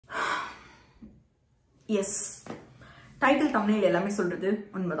S, title தமிழில் எல்லாமே சொல்கிறது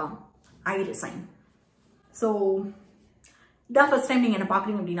உண்மைதான். ஐ ரிசைன். ஸோ இதான் ஃபர்ஸ்ட் டைம் நீங்கள் என்ன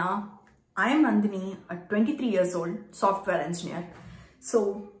பார்க்குறீங்க அப்படின்னா, I am Nandini, 23 years old, software engineer. So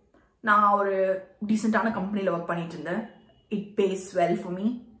நான் ஒரு டீசெண்டான கம்பெனியில் ஒர்க் பண்ணிட்டு இருந்தேன். It base well for me.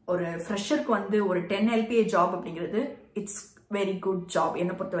 ஒரு ஃப்ரெஷருக்கு வந்து ஒரு 10 LPA ஜாப் அப்படிங்கிறது இட்ஸ் வெரி குட் ஜாப்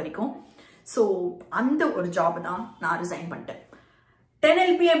என்னை பொறுத்த வரைக்கும். ஸோ அந்த ஒரு ஜாப் தான் நான் ரிசைன் பண்ணிட்டேன். 10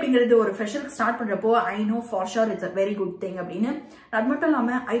 LPA அப்படிங்கிறது ஒரு ஃப்ரெஷருக்கு ஸ்டார்ட் பண்ணுறப்போ I know for sure it's a very good thing அப்படின்னு. அது மட்டும்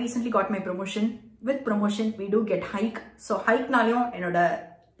இல்லாமல் I recently God my promotion. With promotion we do get hike. So ஹைக்னாலையும் என்னோட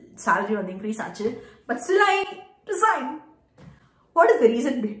salary வந்து இன்க்ரீஸ் ஆச்சு. But still I resign. What is the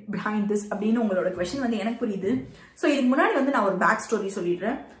reason behind this அப்படின்னு உங்களோட question வந்து எனக்கு புரியுது. ஸோ இதுக்கு முன்னாடி வந்து நான் ஒரு பேக் ஸ்டோரி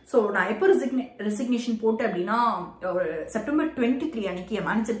சொல்லிடுறேன். ஸோ நான் எப்போ ரெசிக்னேஷன் போட்டேன் அப்படின்னா, ஒரு September 23 அன்னைக்கு என்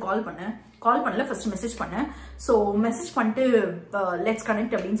மேனேஜர் கால் பண்ணல, ஃபர்ஸ்ட் மெசேஜ் பண்ணேன். ஸோ மெசேஜ் பண்ணிட்டு லெட்ஸ்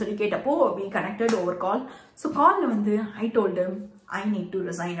கனெக்ட் அப்படின்னு சொல்லி கேட்டப்போ we connected over call. So காலில் வந்து ஐ told I need to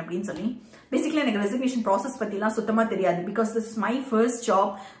resign அப்படின்னு சொல்லி. பேசிக்கலி எனக்கு ரெசிக்னேஷன் ப்ராசஸ் பற்றிலாம் சுத்தமாக தெரியாது. Because this is my first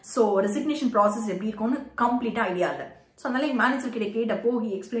job. So resignation process எப்படி இருக்கும்னு கம்ப்ளீட்டாக ஐடியா இல்லை. ஸோ அதனால எங்கள் மேனேஜர் கிட்ட கேட்டப்போ he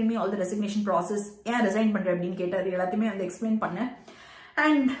explain me all the resignation process. ஏன் ரிசைன் பண்ணுறேன் அப்படின்னு கேட்டார். எல்லாத்தையுமே வந்து எக்ஸ்பிளைன் பண்ணேன்.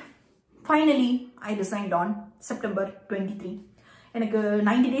 And finally I resigned on September 23. எனக்கு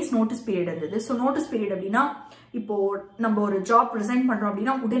 90 days நோட்டீஸ் பீரியட் இருந்தது. ஸோ நோட்டீஸ் பீரியட் அப்படின்னா, இப்போ நம்ம ஒரு ஜாப் ரிசைன் பண்ணுறோம்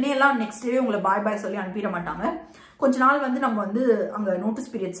அப்படின்னா உடனே எல்லாம் நெக்ஸ்ட் டே உங்களை பாய் பாய் சொல்லி அனுப்பிட மாட்டாங்க. கொஞ்ச நாள் வந்து நம்ம வந்து அங்கே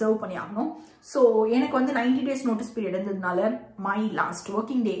நோட்டீஸ் பீரியட் சர்வ் பண்ணி ஆகணும். ஸோ எனக்கு வந்து 90 days நோட்டீஸ் பீரியட் இருந்ததுனால my last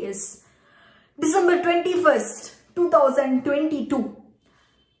working day is December 21st, 2022.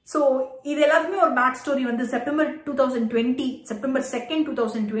 So இது எல்லாத்துக்குமே ஒரு பேக் ஸ்டோரி வந்து September 2nd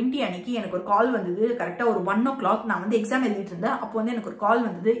 2020 அன்னைக்கு எனக்கு ஒரு கால் வந்தது. கரெக்டாக ஒரு 1 o'clock நான் வந்து எக்ஸாம் எழுதிட்டு இருந்தேன். அப்போ வந்து எனக்கு ஒரு கால்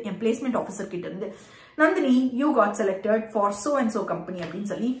வந்தது என் பிளேஸ்மெண்ட் ஆஃபீஸர் கிட்ட இருந்து. Nandini, you got selected for so and so company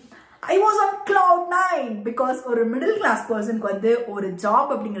அப்படின்னு சொல்லி. I was on cloud 9 because ஒரு மிடில் கிளாஸ் பர்சனுக்கு வந்து ஒரு ஜாப்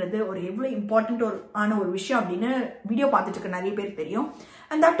அப்படிங்கிறது ஒரு எவ்வளோ இம்பார்ட்டன்ட் ஆன ஒரு விஷயம் அப்படின்னு வீடியோ பார்த்துட்டு இருக்க நிறைய பேர் தெரியும்.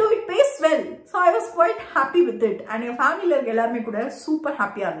 And that too it pays well. So I was quite happy with it. And என் ஃபேமிலியில் இருக்க எல்லாருமே கூட சூப்பர்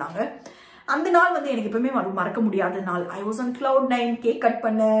ஹாப்பியாக இருந்தாங்க. அந்த நாள் வந்து எனக்கு எப்பவுமே மறக்க முடியாத நாள். I was on cloud 9, cake cut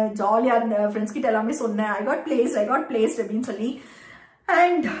பண்ணேன், ஜாலியாக இருந்தேன், ஃப்ரெண்ட்ஸ் கிட்ட எல்லாமே சொன்னேன் I got placed அப்படின்னு சொல்லி.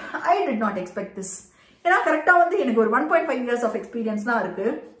 And I did not expect this. ஏன்னா கரெக்டாக வந்து எனக்கு ஒரு 1.5 years ஆஃப் எக்ஸ்பீரியன்ஸ் தான் இருக்கு.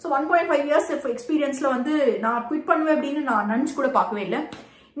 ஸோ 1.5 years ஆஃப் எக்ஸ்பீரியன்ஸில் வந்து நான் குவிட் பண்ணுவேன் அப்படின்னு நான் நினச்சி கூட பார்க்கவே இல்லை.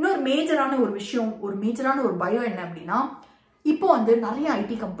 இன்னொரு மேஜரான ஒரு விஷயம், ஒரு மேஜரான ஒரு பயம் என்ன அப்படின்னா, இப்போ வந்து நிறைய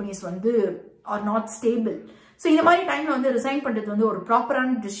ஐடி கம்பெனிஸ் வந்து ஆர் நாட் ஸ்டேபிள். ஸோ இந்த மாதிரி டைம்ல வந்து ரிசைன் பண்ணுறது வந்து ஒரு ப்ராப்பரான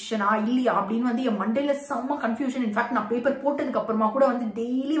டிசிஷனா இல்லையா அப்படின்னு வந்து என் மண்டையில செம்ம கன்ஃபியூஷன். இன்ஃபேக்ட் நான் பேப்பர் போட்டதுக்கு அப்புறமா கூட வந்து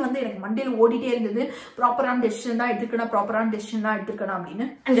டெய்லி வந்து எனக்கு மண்டையில ஓடிட்டே இருந்தது, ப்ராப்பரான டெசிஷன் தான் எடுத்துக்கணும் அப்படின்னு.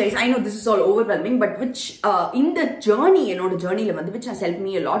 And guys, I know this is all overwhelming, but which in the journey, என்னோட ஜர்னில வந்து which has helped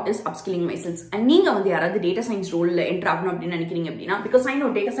me a lot is upskilling myself. And நீங்க வந்து யாராவது டேட்டா சயின்ஸ் ரோல்ல என்டர் ஆகணும் அப்படின்னு நினைக்கிறீங்க அப்படின்னா, because I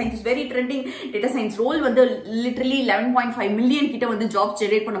know data science is very trending. Data science role வந்து literally 11.5 million கிட்ட வந்து ஜாப்ஸ்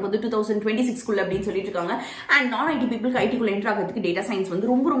ஜெனரேட் பண்ண போது 2026 குள்ள அப்படின்னு சொல்லிட்டு இருக்காங்க. அண்ட் நான் ஐடி பீப்புளுக்கு ஐடிக்குள்ள என்டர் ஆகிறதுக்கு டேட்டா சயின்ஸ் வந்து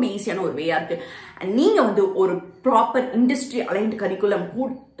ரொம்ப ரொம்ப ஈஸியான ஒரு வேயா இருக்கு. அண்ட் நீங்க வந்து ஒரு ப்ராப்பர் இண்டஸ்ட்ரி அலைன்ட் கரிக்குலம்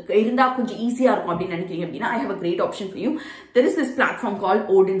இருந்தா கொஞ்சம் ஈஸியா இருக்கும் அப்படின்னு நினைக்கிறீங்க அப்படின்னா, I have a great option for you. There is this platform called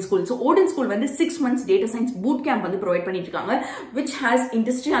Odin School. So Odin School வந்து 6 months data science boot camp வந்து ப்ரொவைட் பண்ணிட்டு இருக்காங்க, which has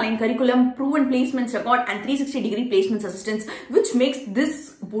industry aligned curriculum, proven placements record and 360-degree placements assistance, which makes this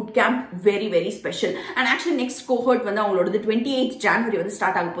boot camp very very special. And actually next cohort வந்து அவங்களோட 28th January வந்து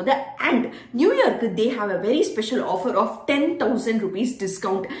start ஆக போகுது. And new இயர்க்கு they have a very special offer of 10,000 rupees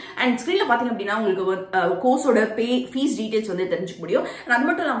discount. And ஸ்கிரீன்ல பாத்தீங்க அப்படின்னா உங்களுக்கு கோர்ஸோட ஃபீஸ் டீடைல்ஸ் வந்து தெரிஞ்சுக்க முடியும். அது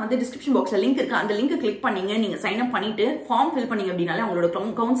மட்டும் இல்லாம வந்து டிஸ்கிரிப்ஷன் பாக்ஸ்ல லிங்க் இருக்கு. அந்த லிங்க் கிளிக் பண்ணீங்க, நீங்க சைன் அப் பண்ணிட்டு ஃபார்ம் ஃபில் பண்ணீங்க அப்படினாலே அவங்களோட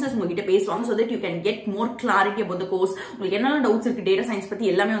கவுன்சிலர்ஸ் உங்ககிட்ட பேசுவாங்க. so that you can get more clarity about the course. உங்களுக்கு என்னென்ன டவுட்ஸ் இருக்கு டேட்டா சயின்ஸ்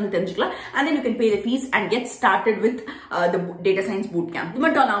பத்தி எல்லாமே வந்து தெரிஞ்சுக்கலாம். and then you can pay the fees and get started with the data science boot camp. இது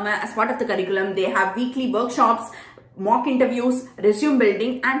மட்டும் இல்லாம as part of the curriculum they have weekly workshops, mock interviews, resume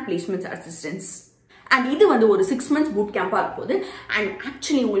building and placements assistance. And இது வந்து ஒரு 6 months boot camp ஆக போகுது. And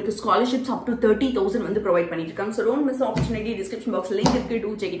actually உங்களுக்கு scholarships up to 30,000 வந்து ப்ரொவைட் பண்ணிட்டு இருக்காங்க. so don't miss the opportunity. Description box link இருக்கு,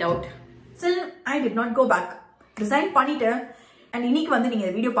 do check it out. Still I did not go back. Resign பண்ணிட்டேன். அண்ட் இன்னைக்கு வந்து நீங்க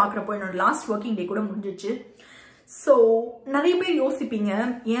வீடியோ பாக்குறப்போ என்னோட லாஸ்ட் ஒர்க்கிங் டே கூட முடிஞ்சிச்சு. ஸோ நிறைய பேர் யோசிப்பீங்க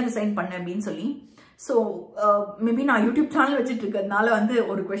ஏன் ரிசைன் பண்ண அப்படின்னு சொல்லி. ஸோ மேபி நான் யூடியூப் சேனல் வச்சுட்டு இருக்கிறதுனால வந்து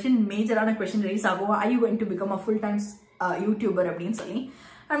ஒரு மேஜரான கொஸ்டின் ரைஸ் ஆகும், are you going to become a full time YouTuber அப்படின்னு சொல்லி.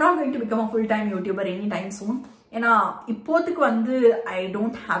 I'm not going to become a full time YouTuber anytime soon. ஏன்னா இப்போதுக்கு வந்து I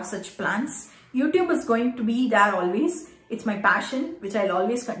don't have such plans. YouTube is going to be there always. It's my passion which I'll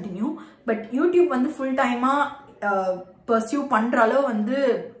always continue. But YouTube வந்து full time pursue பண்ற அளவு வந்து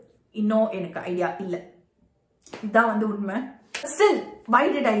இன்னும் எனக்கு idea இல்லை. இதுதான் வந்து உண்மை. Still, why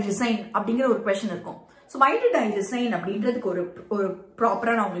did I resign அப்படிங்கிற ஒரு question இருக்கும். So why did I resign அப்படின்றதுக்கு ஒரு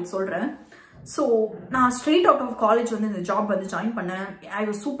ப்ராப்பராக நான் உங்களுக்கு சொல்கிறேன். ஸோ நான் ஸ்ட்ரெயிட் அவுட் ஆஃப் காலேஜ் வந்து இந்த ஜாப் வந்து ஜாயின் பண்ணேன். I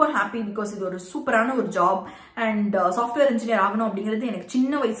was super happy because இது ஒரு சூப்பரான ஒரு ஜாப் அண்ட் சாஃப்ட்வேர் இன்ஜினியர் ஆகணும் அப்படிங்கிறது எனக்கு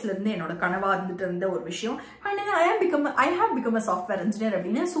சின்ன வயசுலேருந்து என்னோட கனவாக இருந்துட்டு இருந்த ஒரு விஷயம். And I have become a software engineer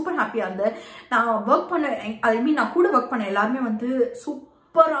அப்படின்னு சூப்பர் ஹாப்பியாக இருந்தேன். நான் ஒர்க் பண்ண நான் கூட ஒர்க் பண்ண எல்லாருமே வந்து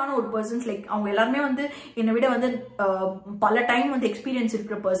சூப்பரான ஒரு பர்சன்ஸ். லைக் அவங்க எல்லாருமே வந்து என்னை விட வந்து பல டைம் வந்து எக்ஸ்பீரியன்ஸ்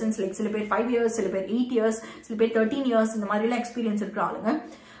இருக்கிற பர்சன்ஸ். லைக் சில பேர் 5 years, சில பேர் 8 years, சில பேர் 13 years இந்த மாதிரிலாம் எக்ஸ்பீரியன்ஸ் இருக்கிற ஆளுங்க.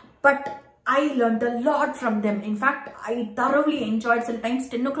 But I learned a lot from them. In fact, I thoroughly enjoyed. சில டைம்ஸ்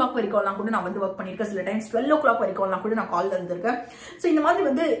 10 o'clock வரைக்கும் கூட நான் வந்து ஒர்க் பண்ணியிருக்கேன். சில டைம்ஸ் 12 o'clock வரைக்கும் கூட நான் காலில் இருந்திருக்கேன். ஸோ இந்த மாதிரி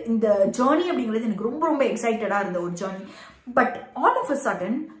வந்து இந்த ஜேர்னி அப்படிங்கிறது எனக்கு ரொம்ப ரொம்ப எக்ஸைட்டடாக இருந்த ஒரு journey. But all of a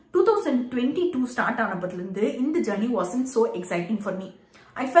sudden 2022 start ஆனப்பதுலேருந்து இந்த journey wasn't so exciting for me.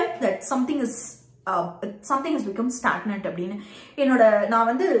 I felt that something has become stagnant அப்படின்னு. நான்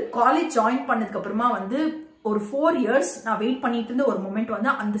வந்து காலேஜ் ஜாயின் பண்ணதுக்கு அப்புறமா வந்து ஒரு 4 years நான் வெயிட் பண்ணிட்டு இருந்த ஒரு மொமெண்ட் வந்து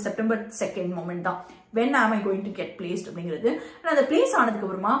அந்த September 2nd மொமெண்ட் தான். when am I going to get placed அப்படிங்கிறது. அந்த பிளேஸ் ஆனதுக்கு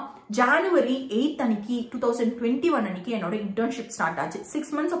அப்புறமா January 8th அன்னைக்கு 2021 அன்னைக்கு என்னோட இன்டர்ன்ஷிப் ஸ்டார்ட் ஆச்சு. 6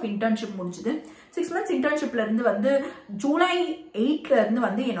 months ஆஃப் இன்டர்ன்ஷிப் முடிஞ்சுது. 6 months இன்டர்ன்ஷிப்ல இருந்து வந்து July 8th இருந்து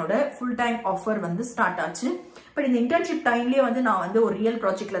வந்து என்னோட ஃபுல் டைம் ஆஃபர் வந்து ஸ்டார்ட் ஆச்சு. பட் இந்த இன்டர்ன்ஷிப் டைம்லயே வந்து நான் வந்து ஒரு ரியல்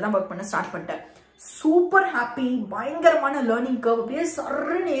ப்ராஜெக்ட்ல தான் ஒர்க் பண்ண ஸ்டார்ட் பண்ணிட்டேன். சூப்பர் ஹாப்பி, பயங்கரமான லேர்னிங் கர்வ் அப்படியே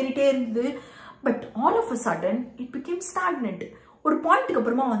சர்ன்னு ஏறிட்டே இருந்தது. But all of a sudden it became stagnant. ஒரு பாயிண்ட்டுக்கு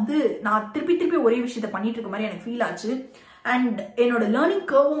அப்புறமா வந்து நான் திருப்பி ஒரே விஷயத்த பண்ணிட்டு இருக்க மாதிரி எனக்கு ஃபீல் ஆச்சு. அண்ட் என்னோட லேர்னிங்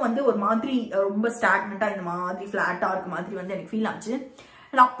கர்வும் வந்து ஒரு மாதிரி ரொம்ப ஸ்டாக்னண்டா இந்த மாதிரி ஃபிளாட்டா இருக்க மாதிரி வந்து எனக்கு ஃபீல் ஆச்சு.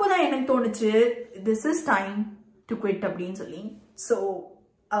 அண்ட் அப்போதான் எனக்கு தோணுச்சு this is time to quit அப்படின்னு சொல்லி. ஸோ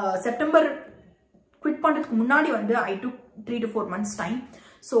செப்டம்பர் குவிட் பண்ணுறதுக்கு முன்னாடி வந்து ஐ டுக் 3 to 4 months டைம்.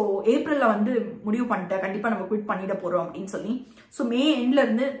 ஸோ ஏப்ரலில் வந்து முடிவு பண்ணிட்டேன் கண்டிப்பாக நம்ம குவிட் பண்ணிட போகிறோம் அப்படின்னு சொல்லி. ஸோ மே எண்ட்ல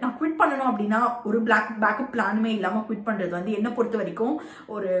இருந்து நான் குவிட் பண்ணணும் அப்படின்னா ஒரு பேக்கப் பிளானுமே இல்லாமல் குவிட் பண்ணுறது வந்து என்னை பொறுத்த வரைக்கும்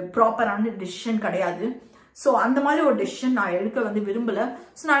ஒரு ப்ராப்பரான டெசிஷன் கிடையாது. ஸோ அந்த மாதிரி ஒரு டெசிஷன் நான் எடுக்க வந்து விரும்பலை.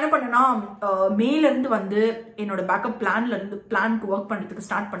 ஸோ நான் என்ன பண்ணேன்னா மேலேருந்து வந்து என்னோட பேக்கப் பிளானுக்கு ஒர்க் பண்ணுறதுக்கு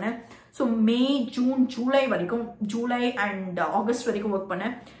ஸ்டார்ட் பண்ணேன். So May, June, July and August வரைக்கும் ஒர்க்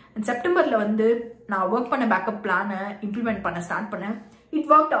பண்ணேன். அண்ட் செப்டம்பரில் வந்து நான் ஒர்க் பண்ண பேக்கப் பிளானை இம்ப்ளிமெண்ட் பண்ண ஸ்டார்ட் பண்ணேன்.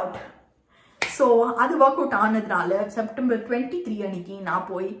 It work out. ஸோ அது ஒர்க் அவுட் ஆனதுனால September 23 அன்னைக்கு நான்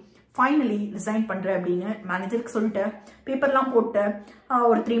போய் ஃபைனலி ரிசைன் பண்ணுறேன் அப்படின்னு மேனேஜருக்கு சொல்லிட்டேன். பேப்பர்லாம் போட்டேன்.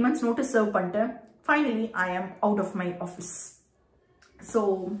 ஒரு 3 months நோட்டீஸ் சர்வ் பண்ணிட்டேன். ஃபைனலி ஐ ஆம் out of my office. So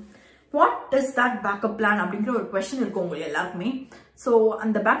what is that backup plan அப்படிங்கிற ஒரு கொஸ்டின் இருக்கும் உங்களுக்கு எல்லாருக்குமே. ஸோ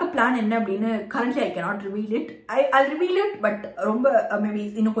அந்த பேக்கப் பிளான் என்ன அப்படின்னு currently I cannot reveal it. I reveal it but ரொம்ப மேபி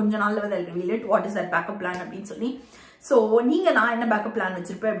இன்னும் கொஞ்சம் நாளில் வந்து ஐ reveal it what is that backup plan அப்படின்னு சொல்லி. ஸோ நீங்கள் நான் என்ன பேக்கப் பிளான்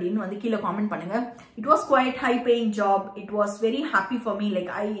வச்சிருப்பேன் அப்படின்னு வந்து கீழே காமெண்ட் பண்ணுங்க. It was quite high paying job. It was very happy for me.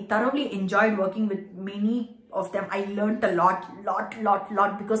 Like I thoroughly enjoyed working with many of them. I learned a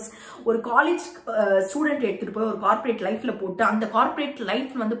lot because ஒரு காலேஜ் ஸ்டூடெண்ட் எடுத்துட்டு போய் ஒரு corporate லைஃப்ல போட்டு அந்த கார்பரேட்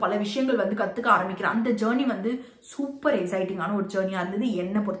லைஃப்ல வந்து பல விஷயங்கள் வந்து கத்துக்க ஆரம்பிக்கிற அந்த ஜேர்னி வந்து சூப்பர் எக்ஸைட்டிங்கான ஒரு ஜேர்னியா இருந்தது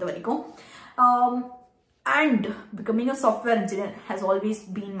என்னை பொறுத்த வரைக்கும். And becoming a software engineer has always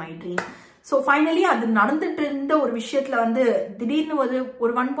been my dream. So finally அது நடந்துட்டு இருந்த ஒரு விஷயத்துல வந்து திடீர்னு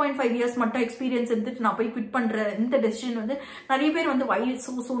ஒரு 1.5 years மட்டும் எக்ஸ்பீரியன்ஸ் இருந்துட்டு நான் போய் குவிட் பண்ற இந்த டெசிஷன் வந்து நிறைய பேர் வந்து வை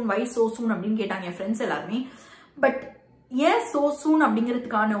சோ சூன் அப்படின்னு கேட்டாங்க என் ஃப்ரெண்ட்ஸ் எல்லாருமே. பட் ஏன் சோ சூன்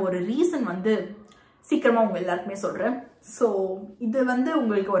அப்படிங்கிறதுக்கான ஒரு ரீசன் வந்து சீக்கிரமா உங்க எல்லாருக்குமே சொல்றேன். ஸோ இது வந்து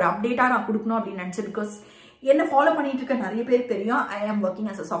உங்களுக்கு ஒரு அப்டேட்டா நான் கொடுக்கணும் அப்படின்னு நினைச்சேன். பிகாஸ் என்ன ஃபாலோ பண்ணிட்டு இருக்க நிறைய பேர் தெரியும் ஐ ஆம்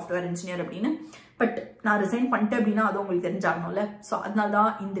working as a software engineer அப்படின்னு. பட் நான் ரிசைன் பண்ணிட்டேன் அப்படின்னா அது உங்களுக்கு தெரிஞ்சாகணும்ல. ஸோ அதனால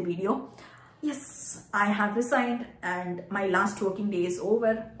தான் இந்த video. Yes, I have resigned and my last working day is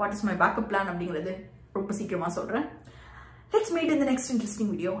over. What is my backup plan அப்படிங்கிறது ரொம்ப சீக்கிரமா சொல்றேன். Let's meet in the next interesting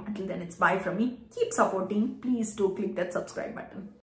video. Until then, it's bye from me. Keep supporting. Please do click that subscribe button.